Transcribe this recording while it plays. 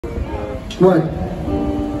What?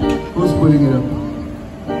 Who's putting it up?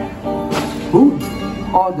 Who?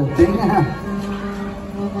 Oh, the thing?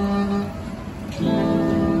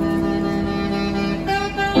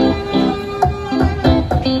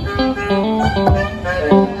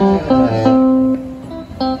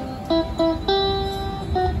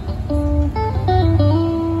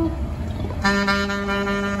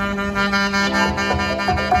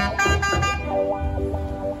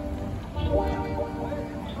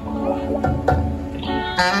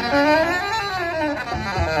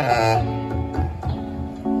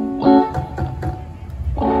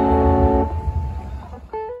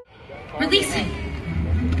 Release it.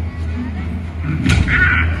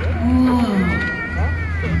 Whoa.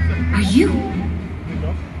 Are you?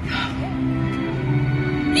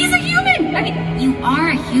 He's a human! I mean, you are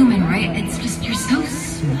a human, right? It's just, you're so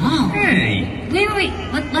small. Hey! Wait.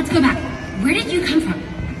 Let's go back. Where did you come from?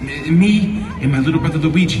 Me and my little brother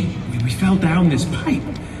Luigi, we fell down this pipe.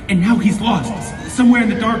 And now he's lost, somewhere in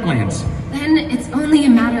the Darklands. Then it's only a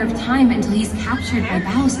matter of time until he's captured by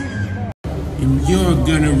Bowser. And you're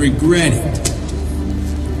gonna regret it.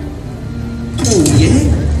 Oh, yeah?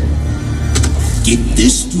 Get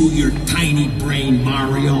this through your tiny brain,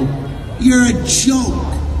 Mario. You're a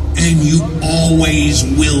joke, and you always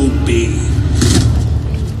will be.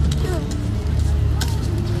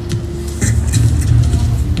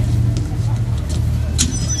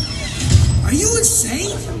 Are you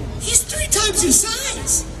insane? He's 3 times your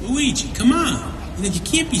size. Luigi, come on. You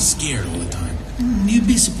can't be scared all the time. You'd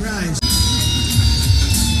be surprised.